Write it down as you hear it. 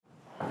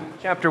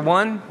Chapter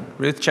 1,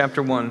 Ruth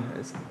chapter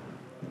 1.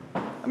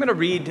 I'm going to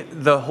read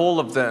the whole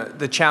of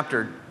the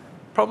chapter,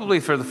 probably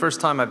for the first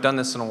time. I've done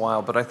this in a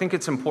while, but I think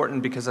it's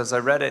important because as I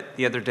read it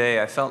the other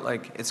day, I felt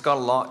like it's got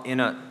a lot in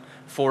it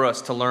for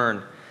us to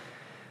learn.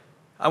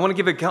 I want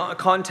to give a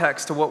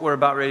context to what we're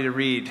about ready to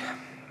read.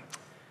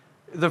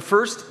 The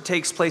first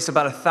takes place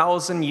about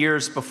 1,000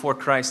 years before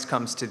Christ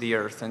comes to the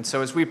earth. And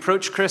so as we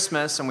approach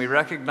Christmas and we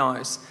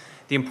recognize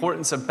the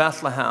importance of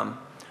Bethlehem,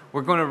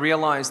 we're going to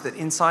realize that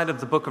inside of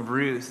the book of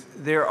Ruth,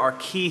 there are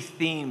key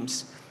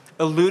themes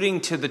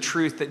alluding to the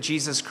truth that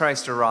Jesus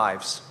Christ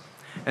arrives.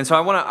 And so I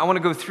want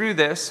to go through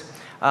this,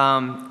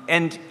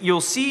 and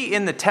you'll see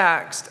in the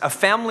text a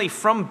family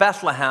from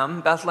Bethlehem,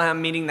 Bethlehem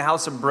meaning the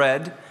house of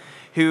bread,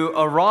 who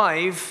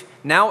arrive,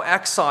 now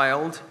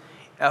exiled,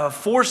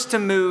 forced to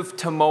move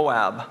to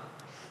Moab,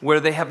 where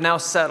they have now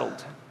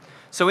settled.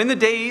 So in the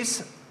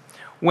days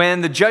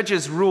when the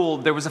judges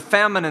ruled, there was a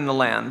famine in the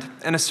land,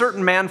 and a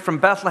certain man from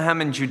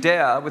Bethlehem in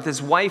Judea, with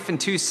his wife and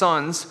 2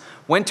 sons,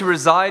 went to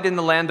reside in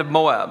the land of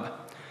Moab.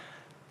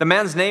 The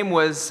man's name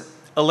was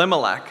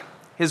Elimelech.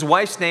 His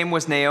wife's name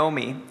was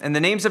Naomi, and the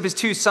names of his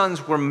 2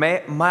 sons were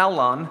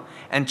Mahlon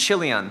and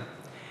Chilion.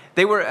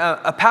 They were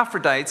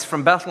Epaphrodites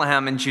from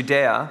Bethlehem in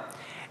Judea,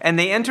 and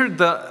they entered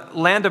the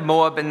land of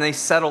Moab and they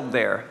settled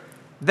there.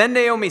 Then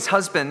Naomi's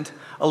husband,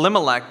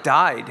 Elimelech,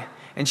 died,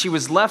 and she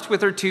was left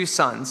with her 2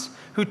 sons,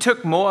 who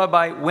took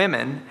Moabite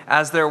women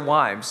as their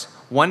wives,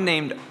 one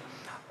named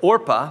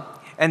Orpah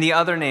and the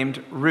other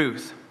named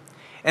Ruth.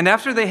 And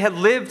after they had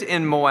lived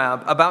in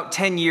Moab about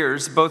 10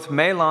 years, both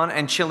Mahlon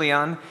and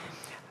Chilion,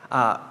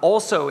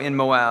 also in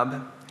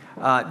Moab,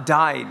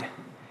 died.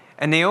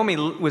 And Naomi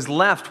was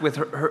left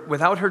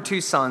without her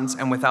 2 sons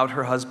and without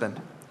her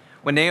husband.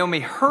 When Naomi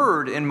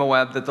heard in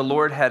Moab that the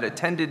Lord had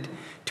attended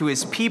to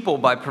his people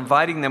by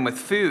providing them with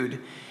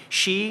food,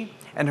 she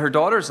and her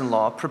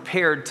daughters-in-law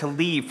prepared to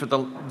leave for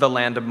the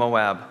land of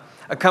Moab.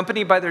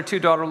 Accompanied by their 2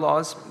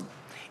 daughter-in-laws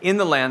in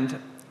the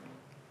land,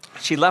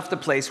 she left the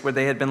place where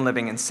they had been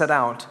living and set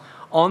out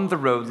on the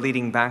road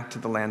leading back to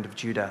the land of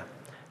Judah.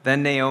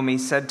 Then Naomi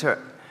said to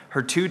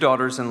her 2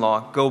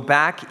 daughters-in-law, "Go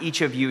back, each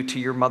of you, to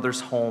your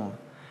mother's home.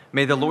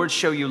 May the Lord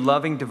show you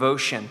loving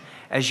devotion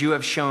as you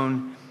have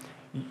shown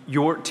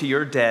to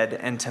your dead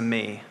and to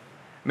me.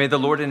 May the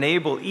Lord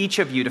enable each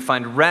of you to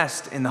find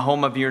rest in the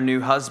home of your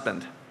new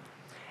husband."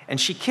 And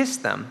she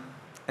kissed them,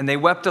 and they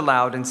wept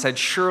aloud and said,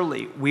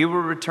 "Surely we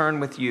will return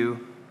with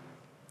you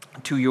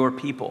to your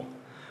people."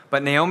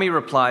 But Naomi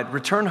replied,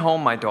 "Return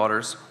home, my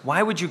daughters.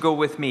 Why would you go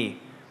with me?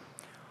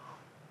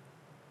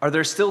 Are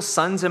there still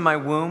sons in my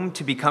womb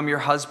to become your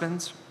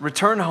husbands?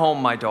 Return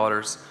home, my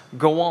daughters.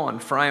 Go on,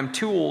 for I am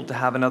too old to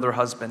have another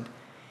husband.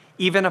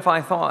 Even if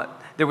I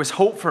thought there was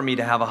hope for me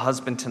to have a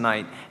husband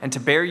tonight and to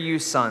bear you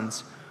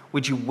sons,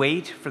 would you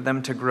wait for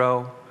them to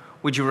grow?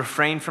 Would you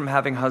refrain from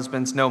having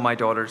husbands? No, my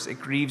daughters, it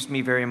grieves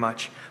me very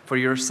much for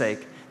your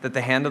sake that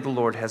the hand of the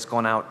Lord has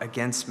gone out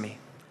against me."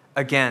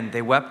 Again,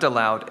 they wept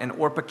aloud, and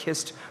Orpah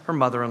kissed her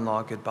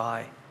mother-in-law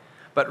goodbye.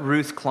 But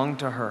Ruth clung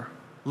to her.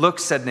 "Look,"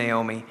 said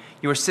Naomi,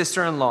 "your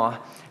sister-in-law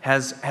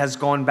has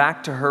gone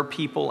back to her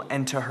people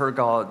and to her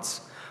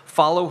gods.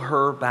 Follow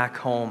her back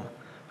home."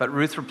 But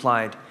Ruth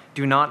replied,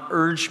 "Do not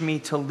urge me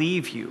to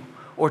leave you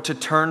or to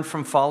turn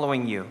from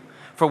following you.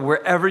 For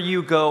wherever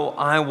you go,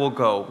 I will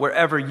go.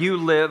 Wherever you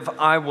live,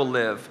 I will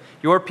live.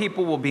 Your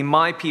people will be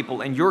my people,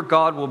 and your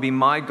God will be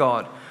my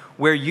God.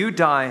 Where you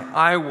die,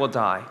 I will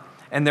die,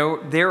 and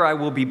there I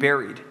will be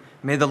buried.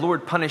 May the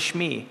Lord punish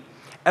me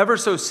ever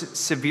so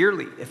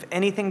severely if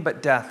anything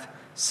but death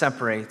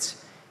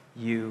separates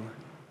you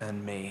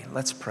and me."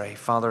 Let's pray.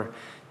 Father,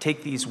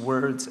 take these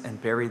words and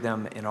bury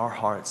them in our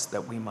hearts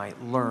that we might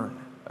learn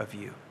of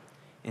you.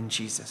 In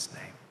Jesus'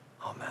 name,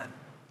 amen.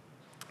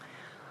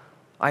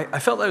 I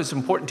felt that it was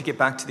important to get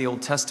back to the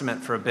Old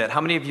Testament for a bit.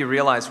 How many of you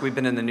realize we've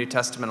been in the New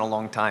Testament a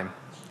long time?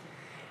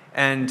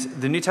 And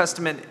the New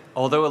Testament,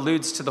 although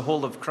alludes to the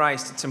whole of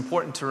Christ, it's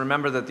important to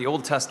remember that the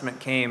Old Testament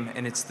came,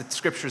 and it's the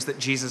scriptures that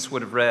Jesus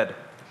would have read.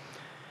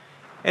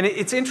 And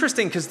it's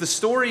interesting because the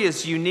story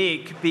is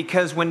unique,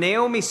 because when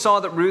Naomi saw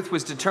that Ruth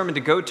was determined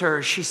to go to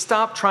her, she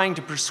stopped trying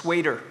to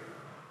persuade her.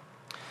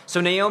 So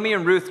Naomi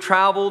and Ruth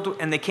traveled,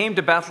 and they came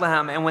to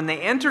Bethlehem, and when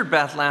they entered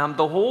Bethlehem,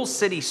 the whole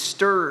city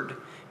stirred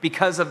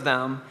because of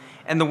them.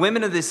 And the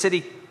women of the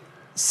city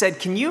said,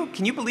 Can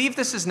you believe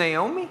this is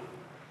Naomi?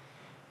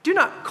 "Do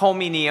not call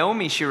me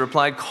Naomi," she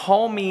replied.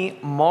 "Call me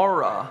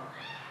Mara,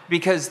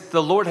 because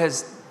the Lord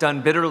has done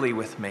bitterly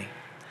with me."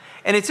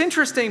 And it's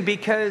interesting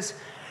because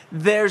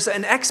there's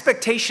an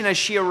expectation as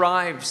she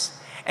arrives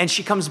and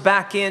she comes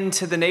back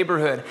into the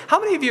neighborhood. How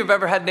many of you have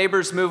ever had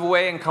neighbors move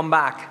away and come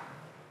back?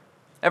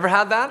 Ever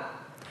had that?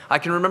 I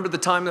can remember the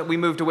time that we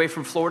moved away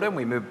from Florida and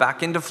we moved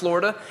back into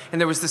Florida,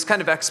 and there was this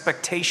kind of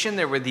expectation.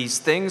 There were these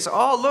things.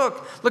 Oh,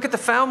 look at the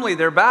family,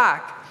 they're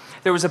back.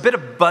 There was a bit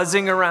of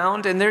buzzing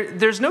around, and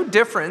there's no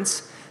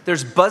difference.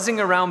 There's buzzing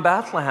around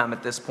Bethlehem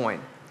at this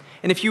point.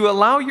 And if you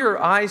allow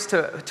your eyes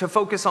to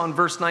focus on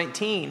verse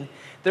 19,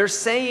 they're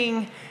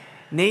saying,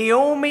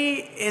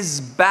 Naomi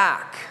is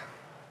back.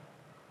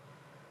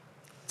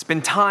 It's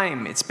been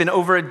time. It's been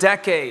over a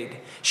decade.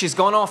 She's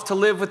gone off to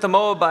live with the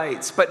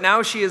Moabites, but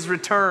now she has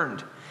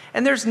returned.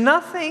 And there's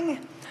nothing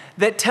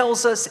that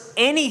tells us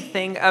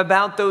anything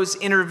about those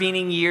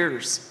intervening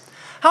years.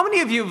 How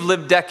many of you have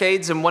lived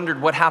decades and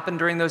wondered what happened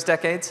during those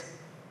decades?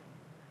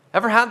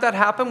 Ever had that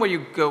happen where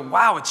you go,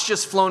 wow, it's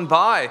just flown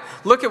by.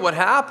 Look at what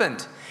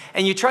happened.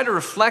 And you try to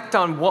reflect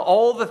on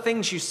all the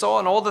things you saw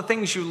and all the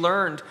things you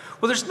learned.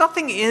 Well, there's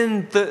nothing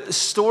in the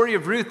story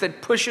of Ruth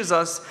that pushes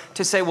us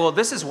to say, well,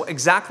 this is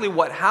exactly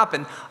what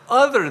happened,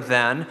 other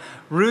than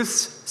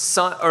Ruth's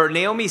son, or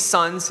Naomi's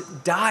sons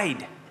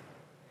died.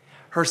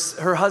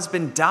 Her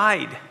husband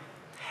died.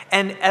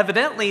 And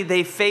evidently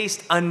they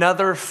faced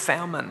another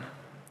famine.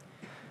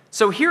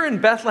 So here in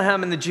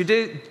Bethlehem in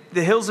the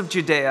hills of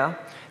Judea,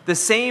 the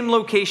same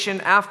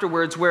location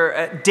afterwards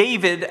where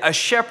David, a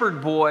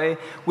shepherd boy,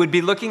 would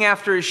be looking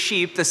after his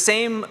sheep, the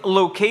same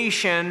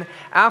location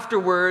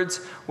afterwards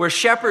where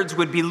shepherds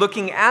would be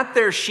looking at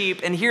their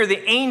sheep and hear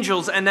the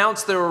angels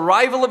announce the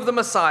arrival of the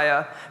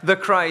Messiah, the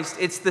Christ.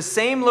 It's the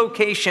same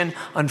location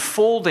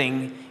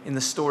unfolding in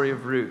the story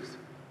of Ruth.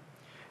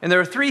 And there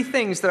are three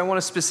things that I want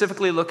to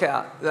specifically look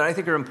at that I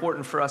think are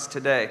important for us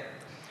today.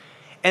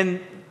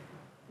 And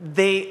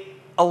they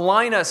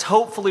align us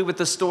hopefully with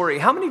the story.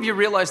 How many of you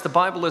realize the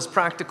Bible is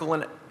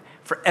practical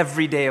for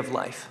every day of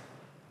life?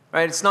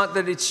 Right? It's not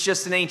that it's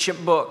just an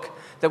ancient book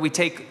that we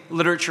take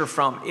literature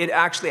from. It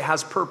actually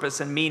has purpose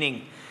and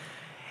meaning.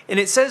 And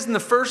it says in the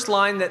first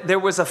line that there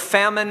was a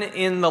famine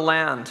in the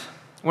land.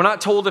 We're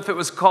not told if it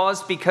was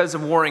caused because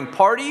of warring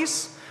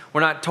parties.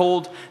 We're not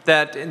told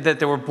that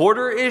there were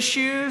border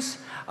issues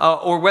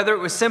or whether it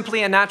was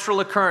simply a natural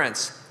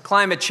occurrence,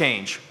 climate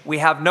change. We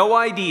have no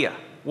idea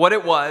what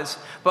it was,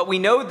 but we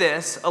know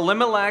this: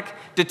 Elimelech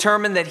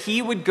determined that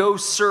he would go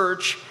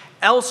search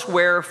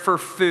elsewhere for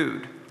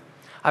food.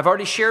 I've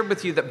already shared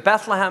with you that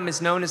Bethlehem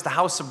is known as the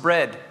house of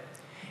bread.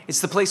 It's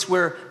the place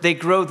where they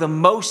grow the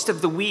most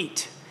of the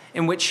wheat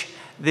in which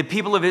the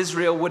people of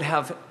Israel would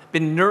have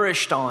been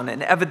nourished on,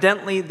 and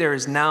evidently there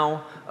is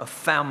now a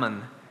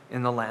famine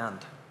in the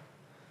land.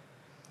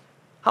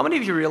 How many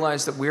of you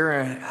realize that we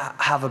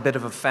have a bit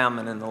of a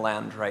famine in the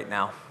land right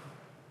now?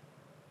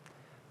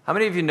 How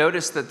many of you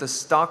noticed that the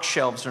stock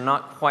shelves are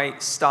not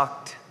quite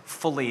stocked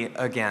fully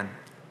again?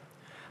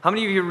 How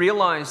many of you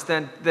realize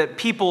that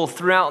people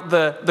throughout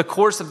the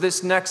course of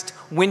this next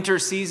winter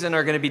season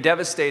are going to be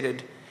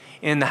devastated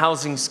in the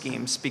housing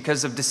schemes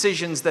because of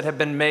decisions that have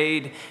been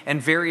made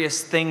and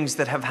various things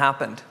that have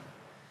happened?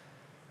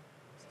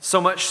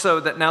 So much so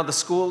that now the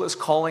school is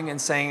calling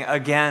and saying,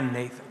 again,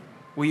 Nathan,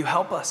 will you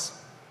help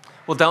us?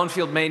 Will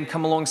Downfield Maine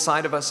come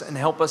alongside of us and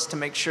help us to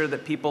make sure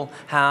that people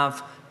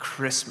have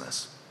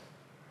Christmas?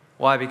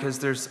 Why? Because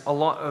there's a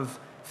lot of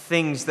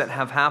things that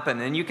have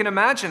happened. And you can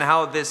imagine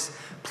how this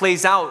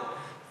plays out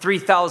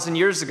 3,000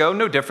 years ago,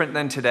 no different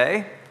than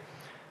today.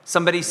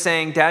 Somebody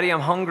saying, Daddy, I'm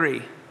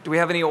hungry. Do we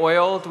have any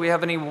oil? Do we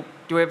have any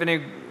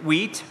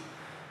wheat?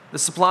 The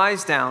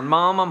supply's down.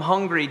 Mom, I'm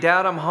hungry.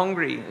 Dad, I'm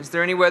hungry. Is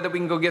there anywhere that we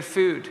can go get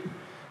food?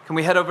 Can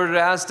we head over to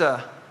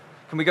Asda?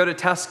 Can we go to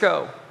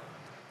Tesco?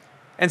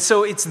 And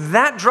so it's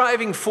that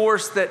driving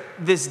force that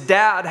this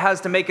dad has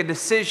to make a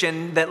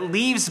decision that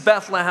leaves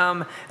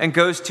Bethlehem and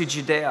goes to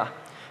Judea,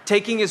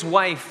 taking his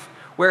wife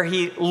where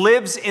he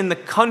lives in the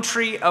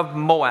country of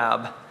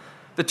Moab.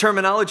 The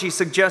terminology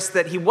suggests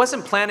that he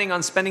wasn't planning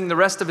on spending the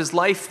rest of his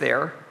life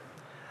there,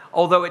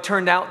 although it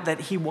turned out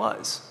that he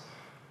was.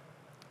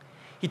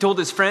 He told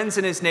his friends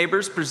and his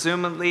neighbors,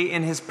 presumably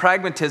in his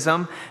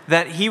pragmatism,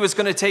 that he was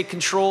going to take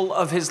control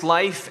of his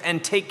life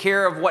and take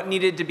care of what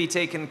needed to be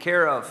taken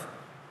care of.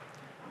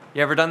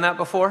 You ever done that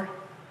before?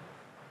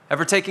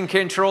 Ever taken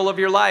control of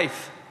your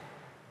life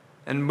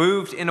and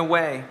moved in a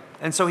way?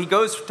 And so he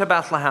goes to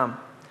Bethlehem,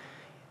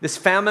 this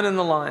famine in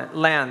the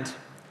land.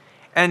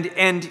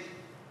 And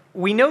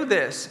we know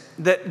this,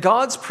 that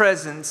God's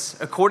presence,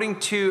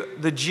 according to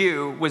the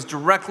Jew, was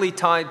directly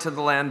tied to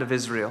the land of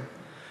Israel.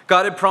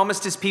 God had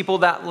promised his people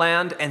that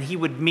land, and he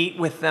would meet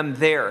with them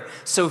there.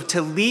 So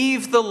to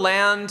leave the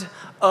land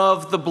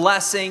of the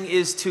blessing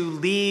is to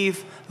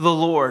leave the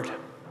Lord,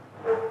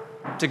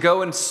 to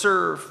go and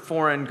serve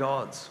foreign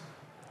gods.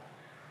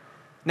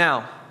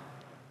 Now,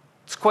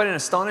 it's quite an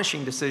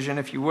astonishing decision,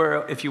 if you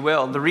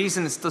will. The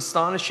reason it's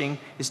astonishing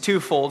is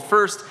twofold.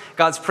 First,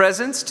 God's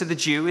presence to the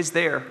Jew is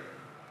there.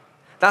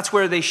 That's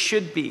where they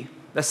should be.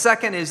 The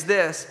second is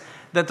this,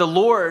 that the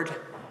Lord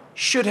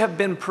should have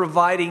been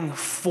providing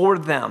for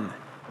them.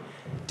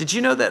 Did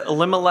you know that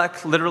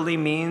Elimelech literally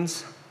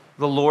means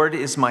the Lord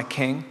is my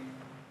king?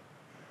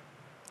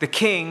 The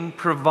king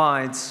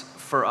provides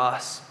for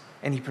us,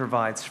 and he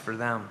provides for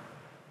them.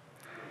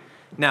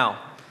 Now,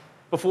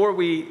 before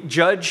we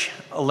judge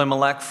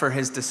Elimelech for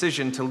his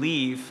decision to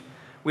leave,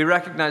 we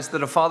recognize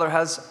that a father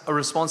has a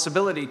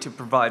responsibility to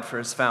provide for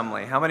his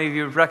family. How many of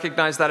you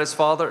recognize that as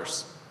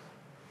fathers?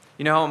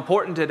 You know how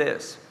important it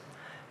is.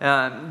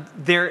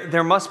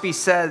 There must be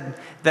said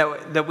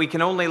that we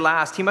can only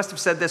last, he must have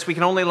said this, we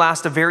can only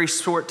last a very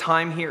short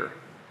time here.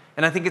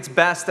 And I think it's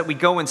best that we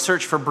go and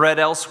search for bread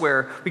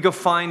elsewhere. We go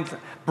find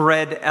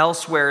bread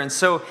elsewhere. And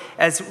so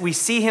as we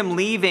see him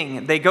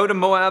leaving, they go to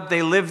Moab,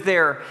 they live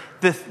there.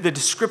 The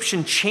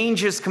description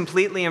changes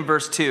completely in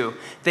verse 2.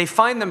 They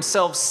find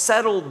themselves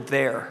settled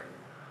there.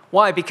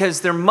 Why?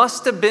 Because there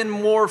must have been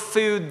more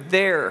food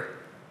there.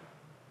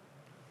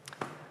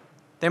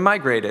 They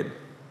migrated.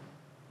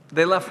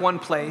 They left one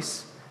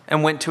place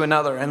and went to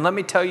another. And let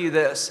me tell you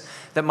this,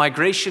 that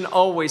migration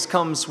always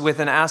comes with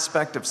an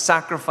aspect of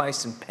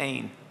sacrifice and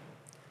pain.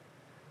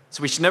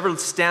 So we should never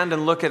stand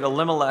and look at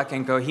Elimelech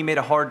and go, he made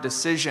a hard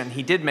decision.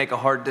 He did make a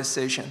hard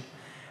decision.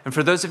 And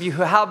for those of you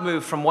who have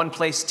moved from one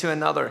place to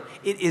another,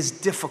 it is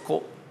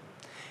difficult.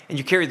 And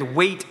you carry the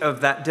weight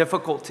of that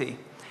difficulty.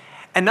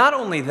 And not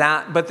only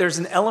that, but there's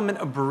an element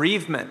of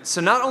bereavement.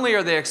 So not only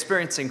are they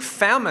experiencing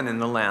famine in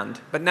the land,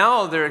 but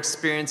now they're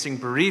experiencing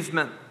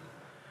bereavement.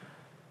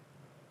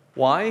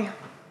 Why?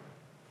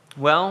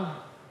 Well,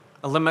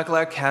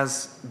 Elimelech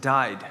has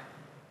died.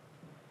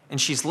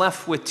 And she's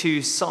left with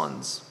 2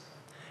 sons.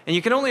 And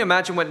you can only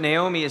imagine what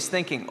Naomi is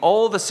thinking.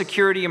 All the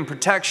security and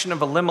protection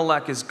of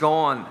Elimelech is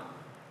gone.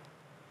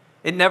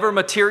 It never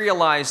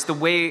materialized the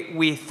way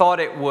we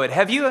thought it would.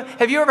 Have you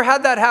ever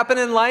had that happen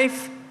in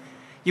life?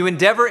 You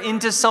endeavor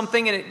into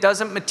something and it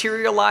doesn't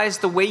materialize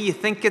the way you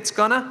think it's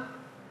gonna?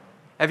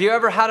 Have you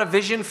ever had a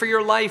vision for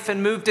your life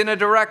and moved in a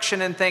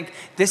direction and think,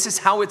 this is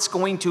how it's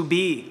going to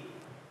be?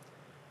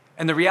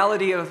 And the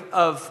reality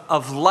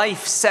of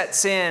life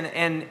sets in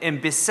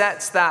and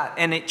besets that,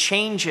 and it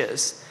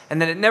changes.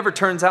 And then it never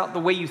turns out the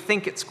way you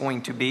think it's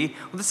going to be.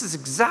 Well, this is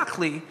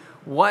exactly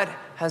what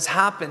has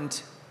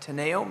happened to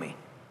Naomi.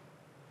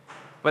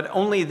 But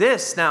only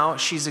this now,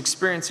 she's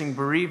experiencing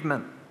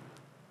bereavement.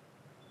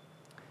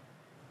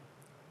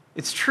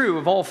 It's true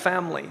of all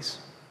families.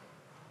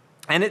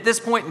 And at this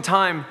point in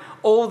time,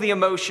 all the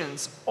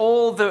emotions,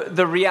 all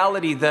the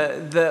reality,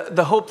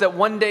 the hope that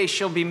one day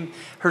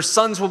her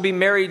sons will be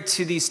married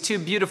to these 2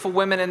 beautiful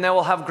women and they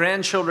will have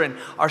grandchildren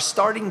are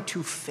starting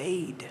to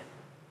fade.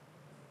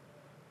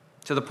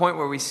 To the point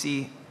where we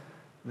see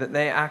that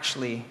they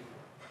actually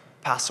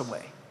pass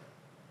away.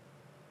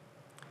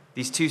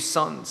 These 2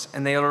 sons,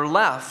 and they are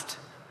left,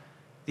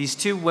 these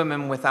 2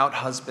 women without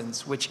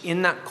husbands, which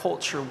in that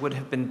culture would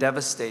have been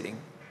devastating.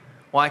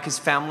 Why? Because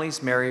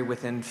families marry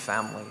within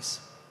families.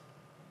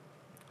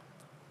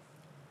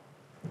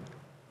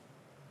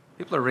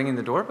 People are ringing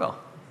the doorbell.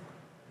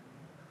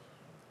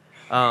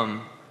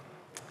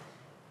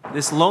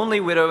 This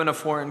lonely widow in a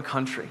foreign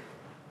country.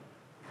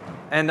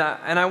 And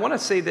I want to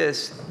say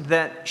this,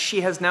 that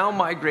she has now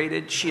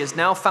migrated. She has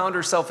now found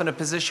herself in a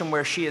position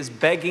where she is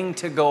begging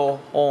to go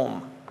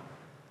home.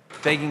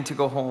 Begging to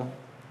go home.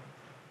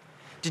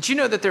 Did you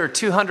know that there are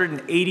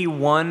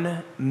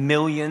 281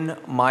 million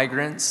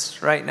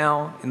migrants right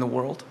now in the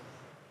world?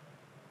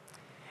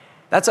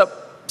 That's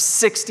up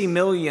 60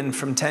 million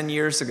from 10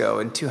 years ago,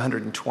 and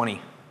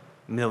 220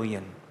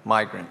 million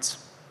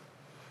migrants.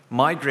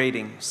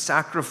 Migrating,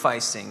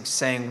 sacrificing,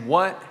 saying,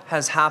 what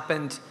has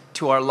happened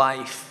to our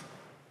life?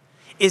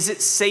 Is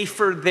it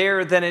safer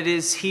there than it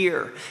is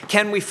here?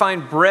 Can we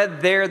find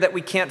bread there that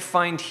we can't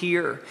find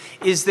here?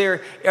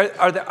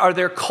 Are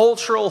there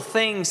cultural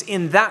things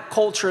in that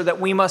culture that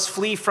we must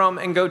flee from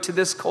and go to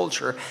this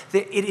culture?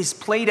 It is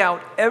played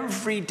out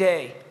every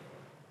day.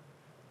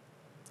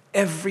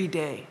 Every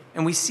day.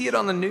 And we see it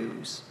on the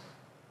news.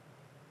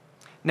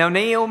 Now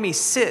Naomi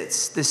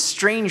sits, this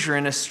stranger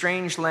in a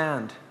strange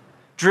land,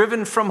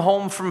 driven from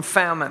home from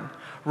famine,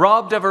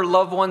 robbed of her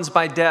loved ones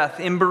by death,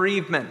 in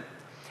bereavement.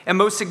 And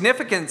most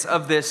significance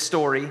of this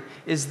story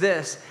is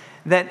this,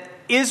 that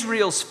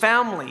Israel's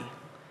family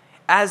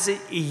as a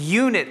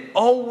unit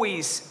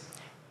always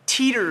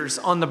teeters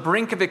on the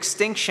brink of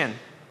extinction.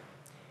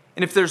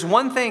 And if there's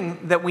one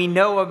thing that we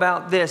know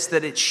about this,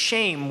 that it's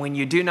shame when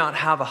you do not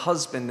have a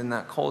husband in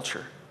that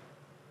culture.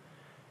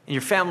 And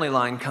your family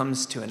line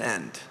comes to an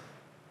end.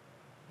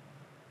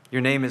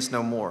 Your name is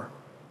no more.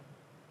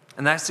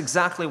 And that's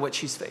exactly what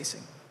she's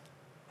facing.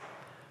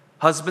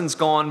 Husband's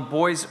gone,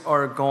 boys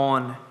are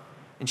gone,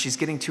 and she's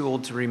getting too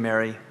old to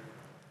remarry,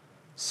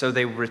 so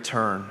they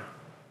return.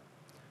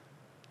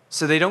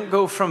 So they don't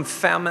go from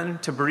famine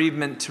to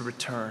bereavement to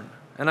return.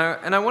 And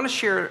I want to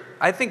share,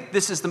 I think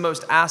this is the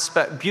most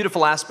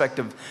beautiful aspect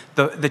of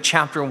the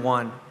chapter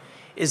 1,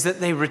 is that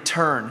they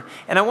return.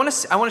 And I want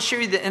to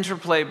share you the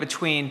interplay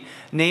between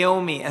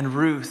Naomi and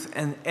Ruth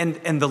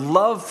and the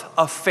love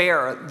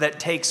affair that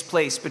takes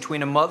place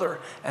between a mother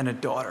and a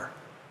daughter.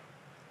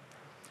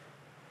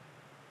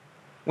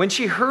 When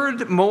she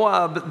heard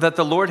Moab, that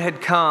the Lord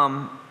had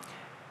come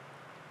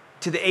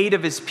to the aid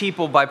of his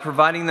people by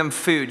providing them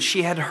food,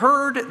 she had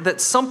heard that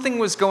something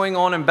was going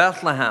on in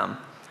Bethlehem.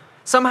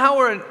 Somehow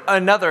or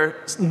another,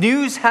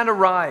 news had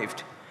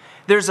arrived.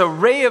 There's a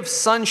ray of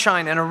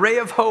sunshine and a ray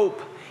of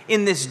hope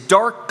in this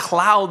dark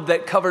cloud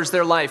that covers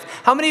their life.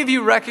 How many of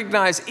you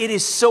recognize it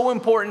is so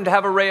important to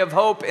have a ray of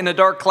hope in a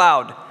dark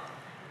cloud?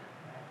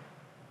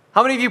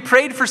 How many of you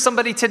prayed for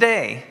somebody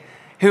today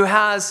who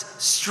has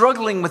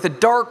struggling with a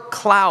dark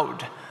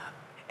cloud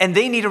and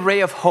they need a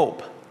ray of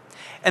hope?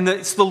 And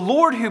it's the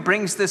Lord who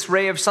brings this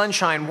ray of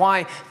sunshine.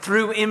 Why?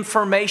 Through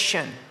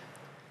information.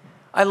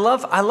 I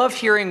love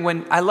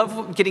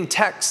getting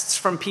texts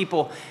from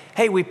people.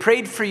 Hey, we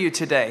prayed for you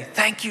today.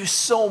 Thank you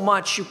so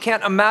much. You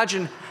can't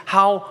imagine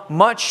how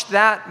much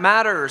that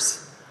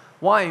matters.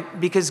 Why?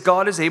 Because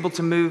God is able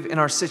to move in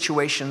our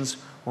situations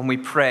when we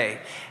pray.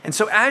 And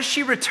so as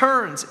she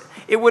returns,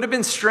 it would have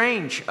been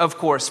strange, of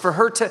course, for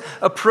her to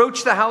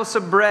approach the house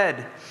of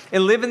bread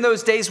and live in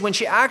those days when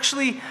she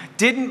actually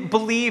didn't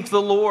believe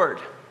the Lord.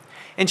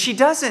 And she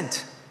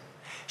doesn't.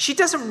 She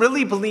doesn't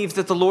really believe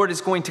that the Lord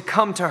is going to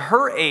come to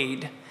her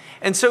aid.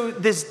 And so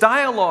this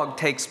dialogue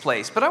takes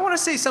place. But I want to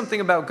say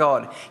something about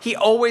God. He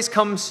always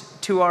comes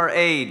to our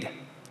aid.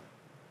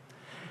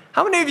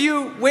 How many of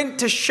you went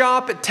to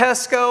shop at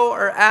Tesco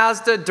or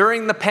Asda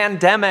during the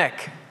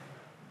pandemic?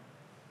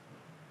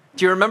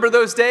 Do you remember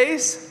those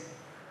days?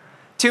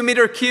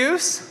 2-meter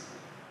queues?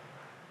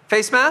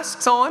 Face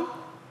masks on?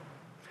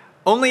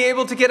 Only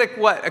able to get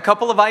a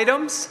couple of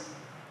items?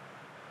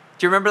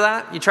 Do you remember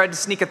that? You tried to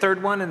sneak a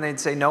third one and they'd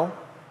say no?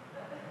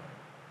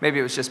 Maybe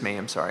it was just me,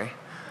 I'm sorry.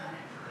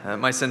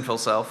 My sinful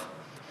self.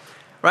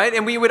 Right?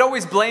 And we would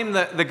always blame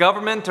the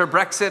government or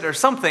Brexit or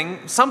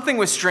something. Something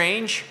was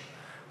strange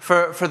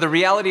for the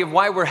reality of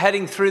why we're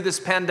heading through this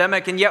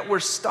pandemic, and yet we're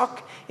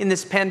stuck in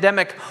this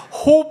pandemic,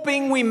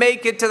 hoping we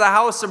make it to the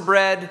house of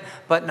bread,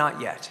 but not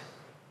yet.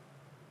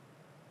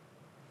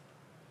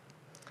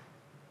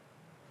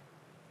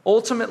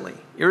 Ultimately,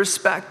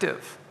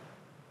 irrespective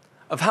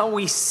of how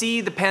we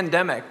see the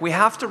pandemic, we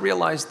have to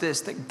realize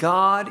this, that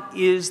God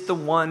is the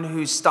one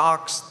who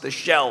stocks the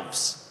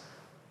shelves.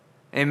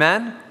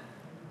 Amen?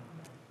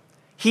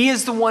 He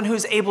is the one who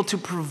is able to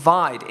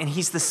provide, and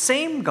he's the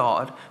same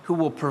God who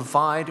will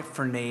provide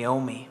for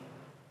Naomi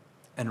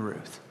and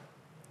Ruth.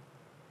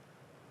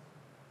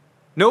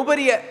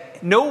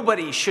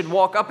 Nobody should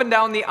walk up and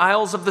down the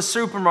aisles of the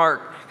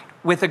supermarket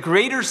with a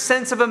greater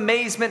sense of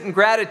amazement and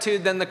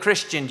gratitude than the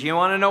Christian. Do you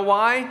want to know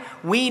why?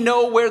 We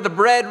know where the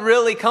bread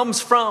really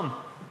comes from.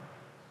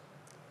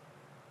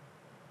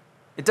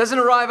 It doesn't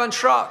arrive on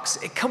trucks.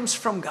 It comes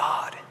from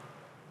God.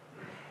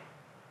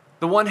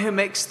 The one who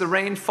makes the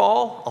rain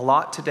fall, a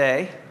lot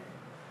today.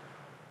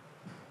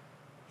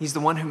 He's the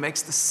one who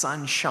makes the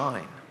sun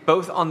shine,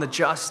 both on the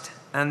just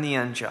and the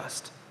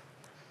unjust.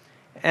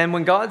 And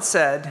when God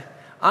said,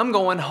 I'm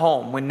going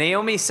home, when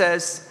Naomi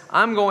says,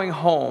 I'm going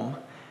home,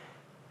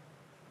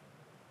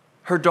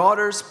 her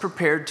daughters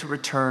prepared to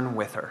return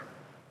with her.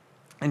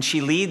 And she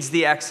leads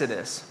the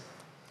Exodus.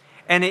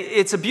 And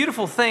it's a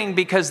beautiful thing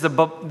because the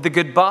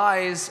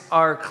goodbyes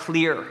are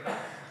clear.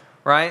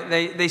 Right?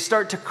 They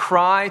start to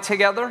cry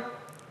together.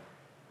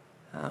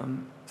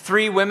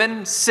 3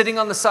 women sitting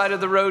on the side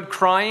of the road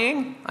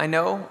crying. I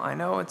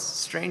know, it's a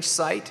strange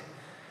sight.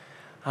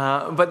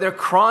 But they're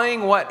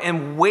crying what?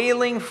 And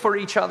wailing for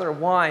each other.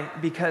 Why?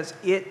 Because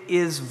it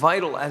is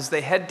vital as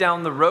they head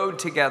down the road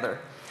together.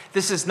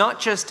 This is not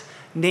just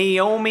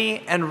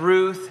Naomi and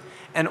Ruth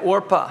and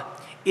Orpah.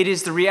 It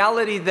is the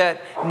reality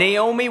that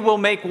Naomi will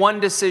make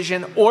one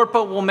decision,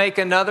 Orpah will make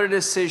another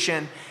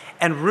decision,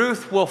 and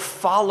Ruth will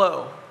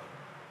follow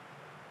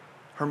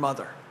her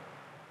mother.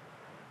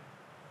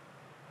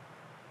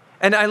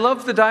 And I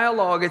love the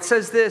dialogue. It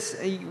says this,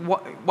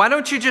 why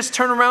don't you just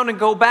turn around and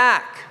go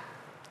back?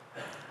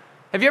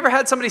 Have you ever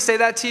had somebody say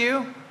that to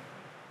you?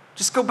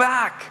 Just go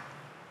back.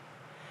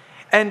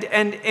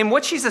 And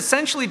what she's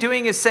essentially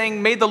doing is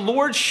saying, may the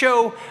Lord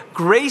show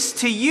grace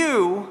to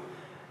you,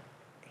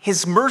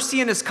 his mercy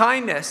and his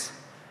kindness.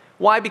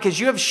 Why? Because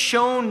you have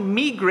shown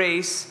me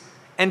grace,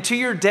 and to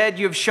your dead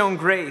you have shown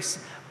grace.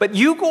 But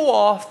you go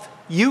off,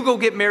 you go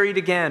get married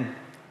again.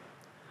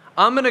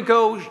 I'm going to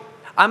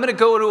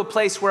go to a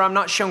place where I'm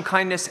not shown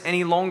kindness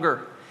any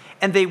longer.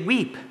 And they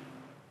weep.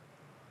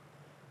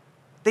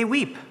 They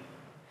weep.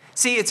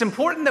 See, it's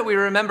important that we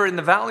remember in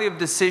the valley of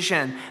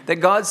decision that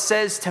God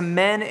says to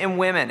men and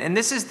women, and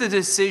this is the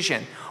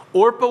decision,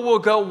 Orpah will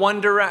go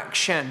one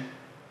direction,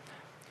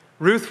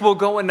 Ruth will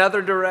go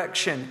another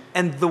direction,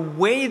 and the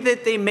way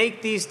that they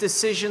make these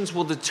decisions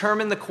will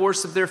determine the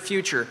course of their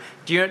future.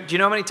 Do you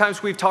know how many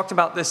times we've talked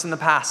about this in the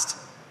past?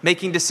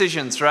 Making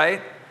decisions,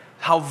 right?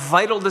 How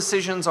vital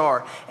decisions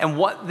are and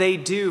what they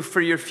do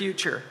for your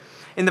future.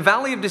 In the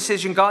valley of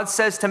decision, God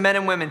says to men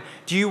and women,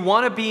 do you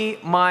want to be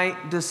my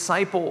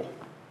disciple?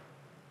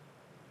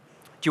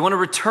 Do you want to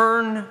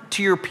return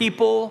to your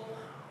people,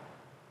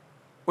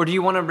 or do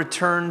you want to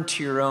return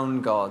to your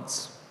own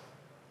gods?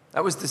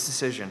 That was the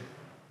decision.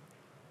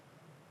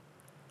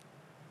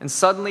 And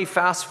suddenly,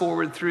 fast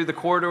forward through the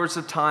corridors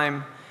of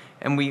time,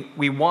 and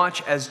we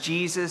watch as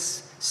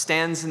Jesus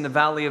stands in the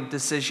valley of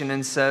decision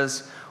and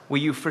says, will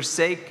you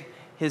forsake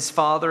his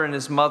father and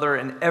his mother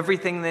and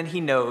everything that he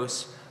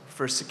knows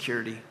for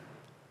security?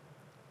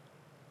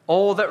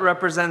 All that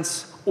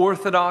represents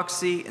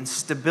orthodoxy and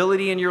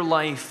stability in your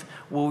life,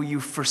 will you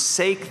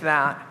forsake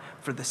that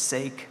for the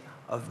sake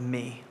of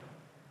me?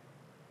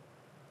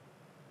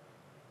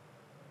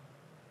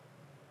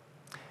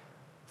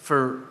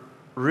 For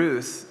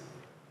Ruth,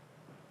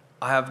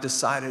 I have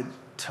decided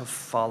to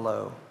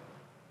follow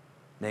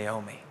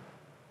Naomi.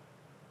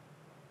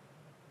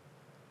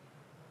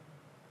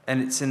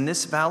 And it's in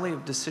this valley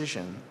of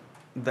decision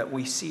that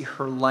we see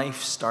her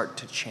life start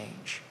to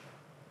change.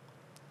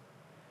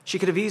 She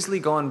could have easily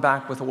gone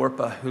back with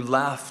Orpah, who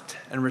left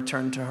and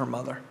returned to her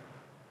mother.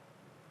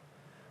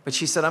 But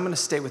she said, I'm going to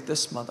stay with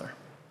this mother,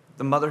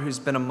 the mother who's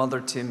been a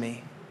mother to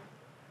me.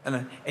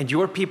 And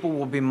your people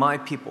will be my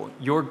people.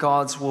 Your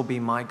gods will be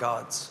my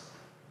gods.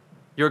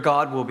 Your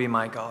God will be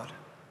my God.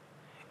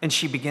 And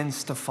she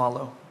begins to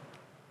follow.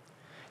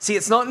 See,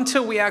 it's not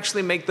until we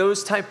actually make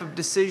those type of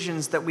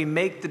decisions that we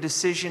make the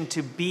decision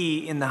to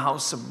be in the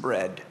house of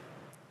bread.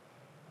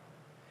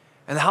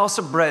 And the house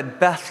of bread,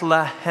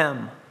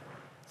 Bethlehem,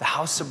 the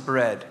house of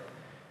bread,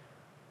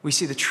 we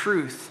see the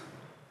truth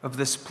of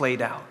this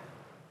played out.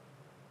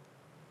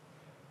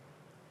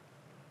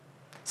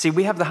 See,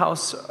 we have the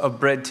house of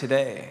bread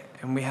today,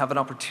 and we have an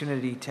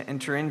opportunity to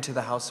enter into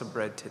the house of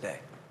bread today.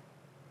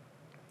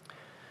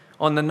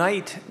 On the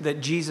night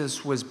that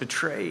Jesus was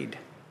betrayed,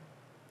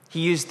 he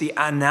used the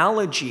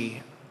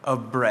analogy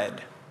of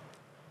bread,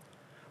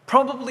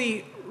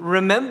 probably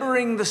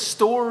remembering the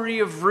story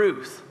of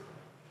Ruth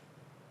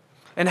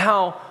and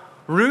how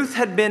Ruth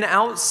had been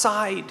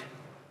outside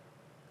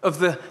of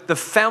the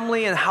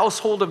family and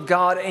household of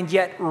God and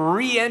yet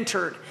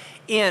re-entered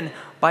in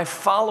by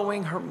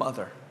following her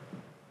mother,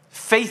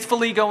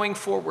 faithfully going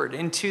forward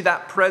into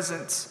that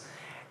presence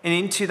and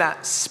into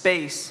that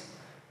space.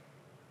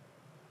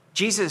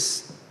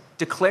 Jesus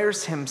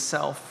declares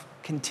himself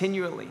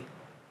continually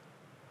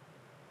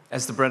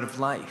as the bread of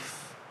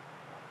life.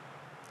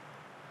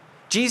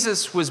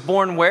 Jesus was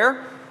born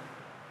where?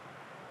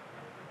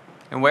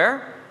 And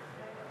where?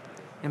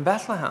 In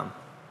Bethlehem.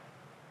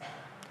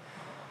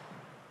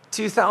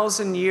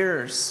 2,000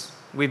 years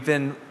we've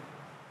been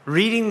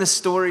reading the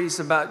stories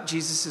about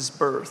Jesus'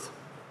 birth.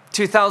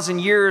 2,000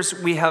 years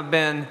we have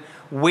been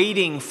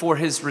waiting for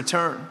his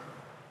return.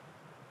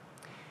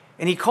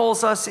 And he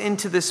calls us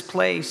into this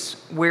place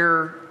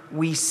where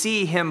we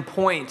see him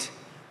point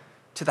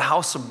to the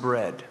house of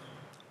bread.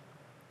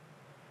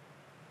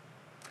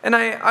 And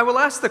I will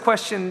ask the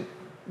question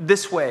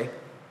this way.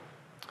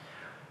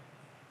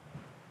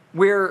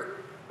 Where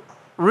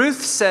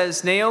Ruth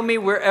says, Naomi,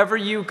 wherever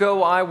you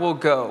go, I will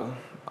go.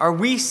 Are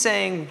we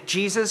saying,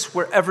 Jesus,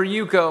 wherever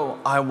you go,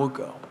 I will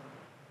go.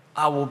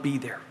 I will be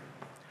there.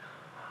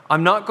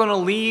 I'm not going to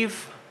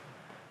leave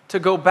to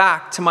go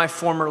back to my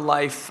former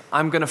life.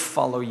 I'm going to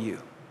follow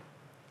you.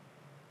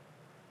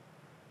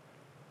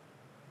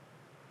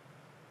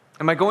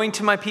 Am I going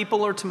to my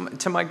people or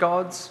to my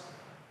gods?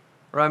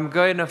 Or I'm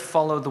going to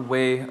follow the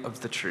way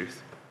of the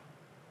truth?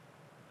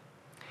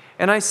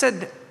 And I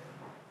said,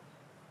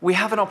 we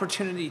have an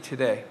opportunity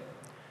today.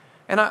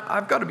 And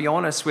I've got to be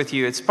honest with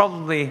you, it's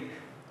probably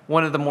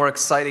one of the more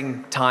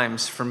exciting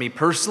times for me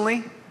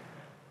personally,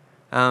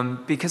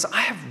 because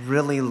I have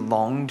really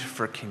longed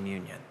for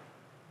communion.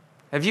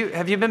 Have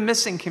you been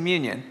missing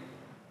communion?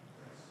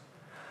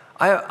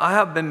 I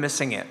have been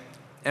missing it.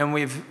 And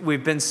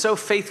we've been so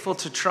faithful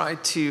to try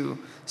to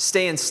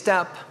stay in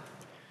step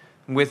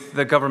with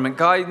the government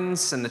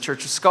guidance and the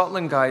Church of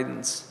Scotland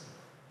guidance.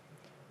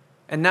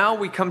 And now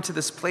we come to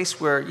this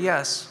place where,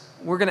 yes,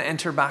 we're going to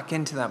enter back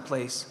into that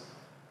place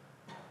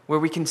where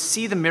we can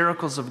see the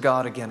miracles of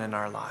God again in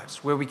our lives,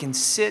 where we can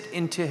sit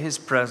into his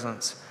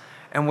presence,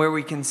 and where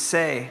we can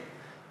say,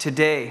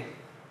 today,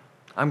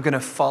 I'm going to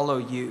follow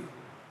you.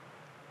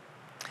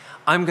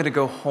 I'm going to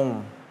go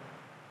home.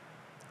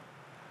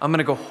 I'm going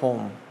to go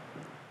home.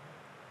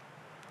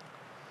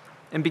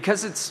 And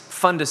because it's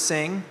fun to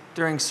sing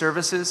during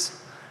services,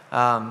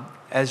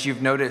 as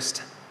you've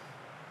noticed,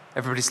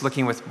 everybody's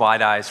looking with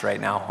wide eyes right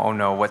now. Oh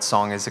no, what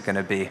song is it going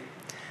to be?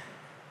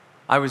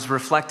 I was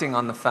reflecting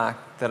on the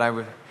fact that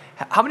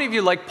how many of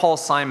you like Paul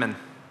Simon?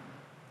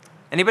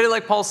 Anybody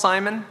like Paul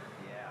Simon?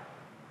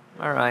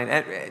 Yeah. All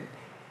right.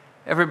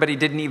 Everybody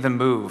didn't even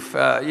move.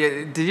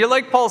 Did you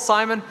like Paul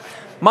Simon?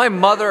 My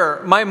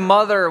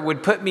mother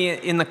would put me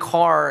in the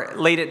car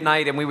late at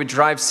night, and we would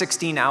drive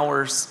 16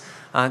 hours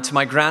to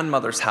my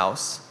grandmother's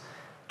house,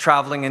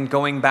 traveling and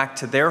going back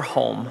to their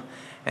home.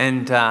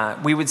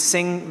 And we would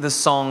sing the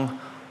song,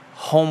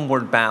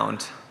 Homeward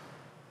Bound.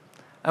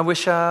 I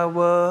wish I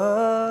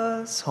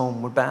was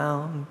homeward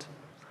bound,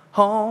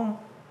 home,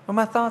 where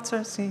my thoughts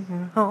are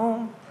singing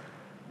home.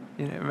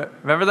 You know,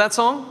 remember that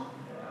song?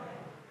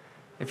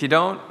 If you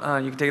don't,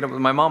 you can take it up with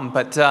my mom.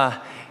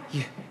 But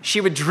she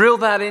would drill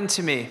that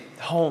into me,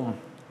 home.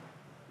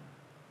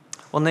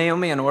 Well,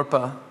 Naomi and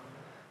Orpah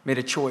made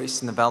a choice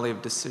in the valley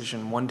of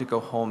decision, one to go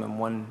home and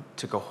one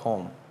to go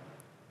home.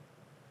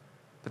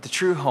 But the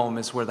true home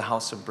is where the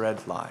house of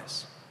bread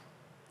lies.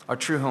 Our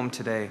true home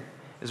today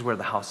is where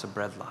the house of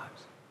bread lies.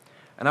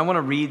 And I want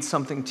to read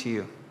something to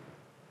you.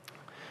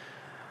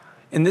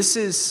 And this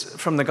is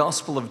from the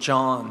Gospel of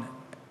John.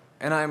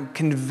 And I'm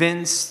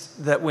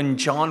convinced that when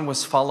John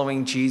was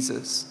following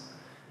Jesus,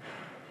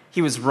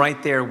 he was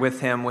right there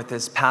with him with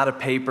his pad of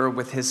paper,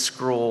 with his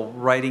scroll,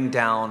 writing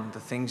down the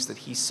things that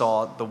he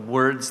saw, the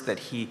words that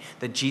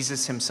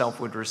Jesus himself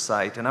would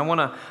recite. And I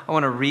want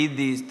to read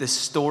this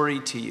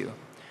story to you.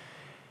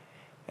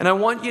 And I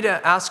want you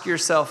to ask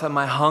yourself, am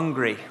I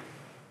hungry?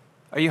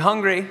 Are you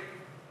hungry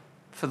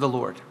for the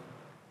Lord?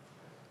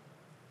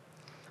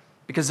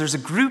 Because there's a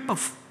group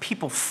of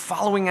people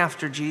following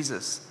after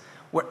Jesus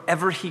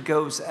wherever he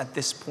goes at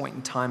this point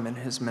in time in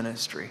his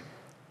ministry.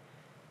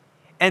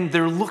 And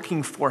they're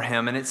looking for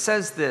him. And it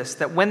says this,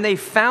 that when they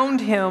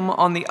found him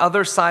on the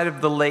other side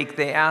of the lake,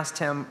 they asked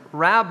him,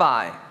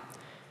 "Rabbi,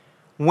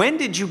 when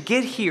did you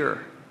get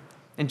here?"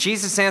 And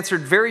Jesus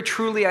answered, "Very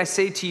truly I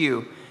say to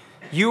you,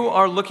 you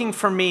are looking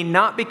for me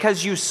not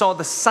because you saw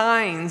the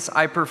signs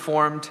I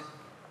performed,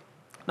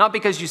 but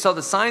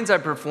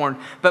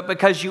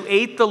because you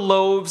ate the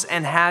loaves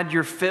and had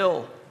your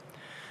fill.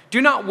 Do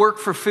not work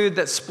for food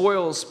that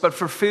spoils, but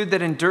for food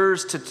that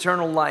endures to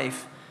eternal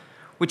life,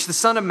 which the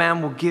Son of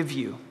Man will give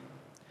you.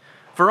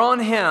 For on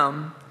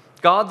him,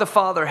 God the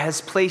Father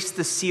has placed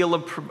the seal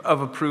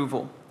of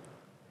approval."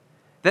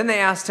 Then they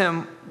asked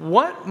him,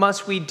 What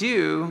must we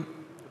do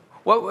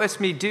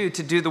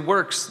to do the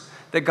works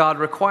that God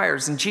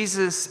requires?" And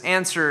Jesus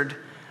answered,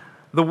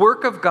 "The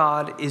work of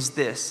God is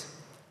this,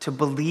 to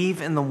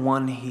believe in the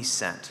one he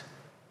sent."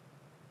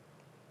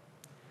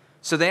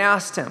 So they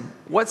asked him,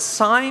 "What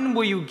sign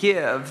will you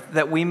give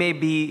that we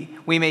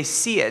may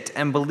see it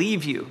and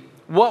believe you?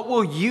 What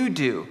will you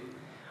do?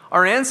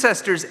 Our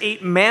ancestors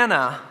ate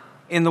manna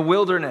in the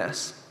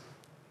wilderness.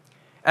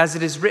 As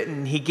it is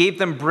written, he gave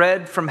them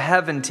bread from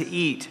heaven to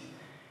eat."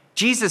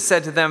 Jesus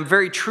said to them,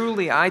 "Very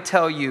truly, I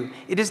tell you,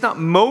 it is not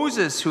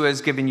Moses who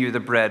has given you the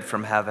bread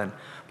from heaven,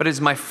 but it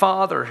is my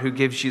Father who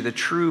gives you the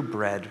true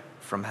bread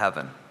from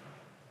heaven.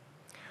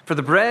 For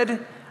the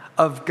bread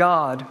of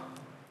God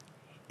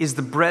is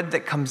the bread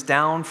that comes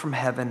down from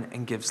heaven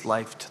and gives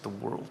life to the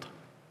world.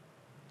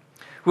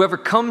 Whoever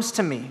comes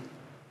to me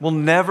will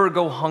never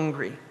go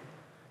hungry,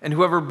 and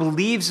whoever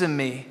believes in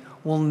me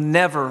will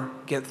never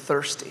get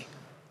thirsty."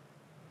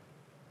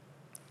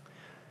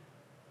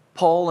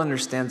 Paul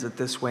understands it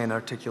this way and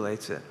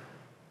articulates it.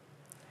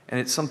 And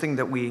it's something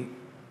that we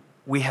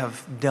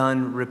have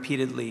done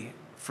repeatedly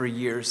for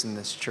years in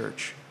this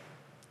church.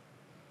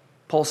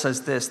 Paul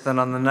says this, that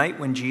on the night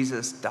when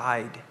Jesus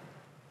died,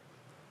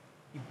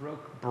 he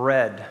broke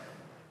bread.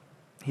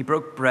 He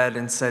broke bread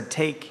and said,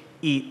 "Take,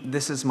 eat,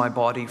 this is my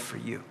body for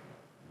you."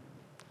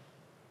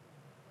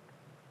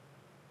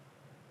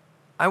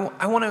 I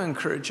want to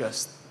encourage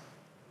us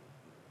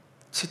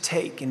to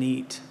take and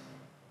eat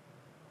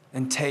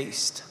and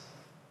taste.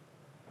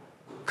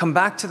 Come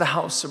back to the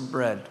house of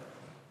bread.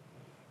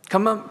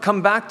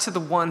 Come back to the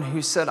one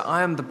who said,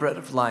 "I am the bread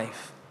of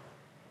life.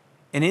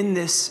 And in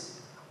this,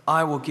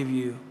 I will give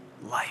you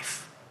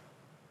life."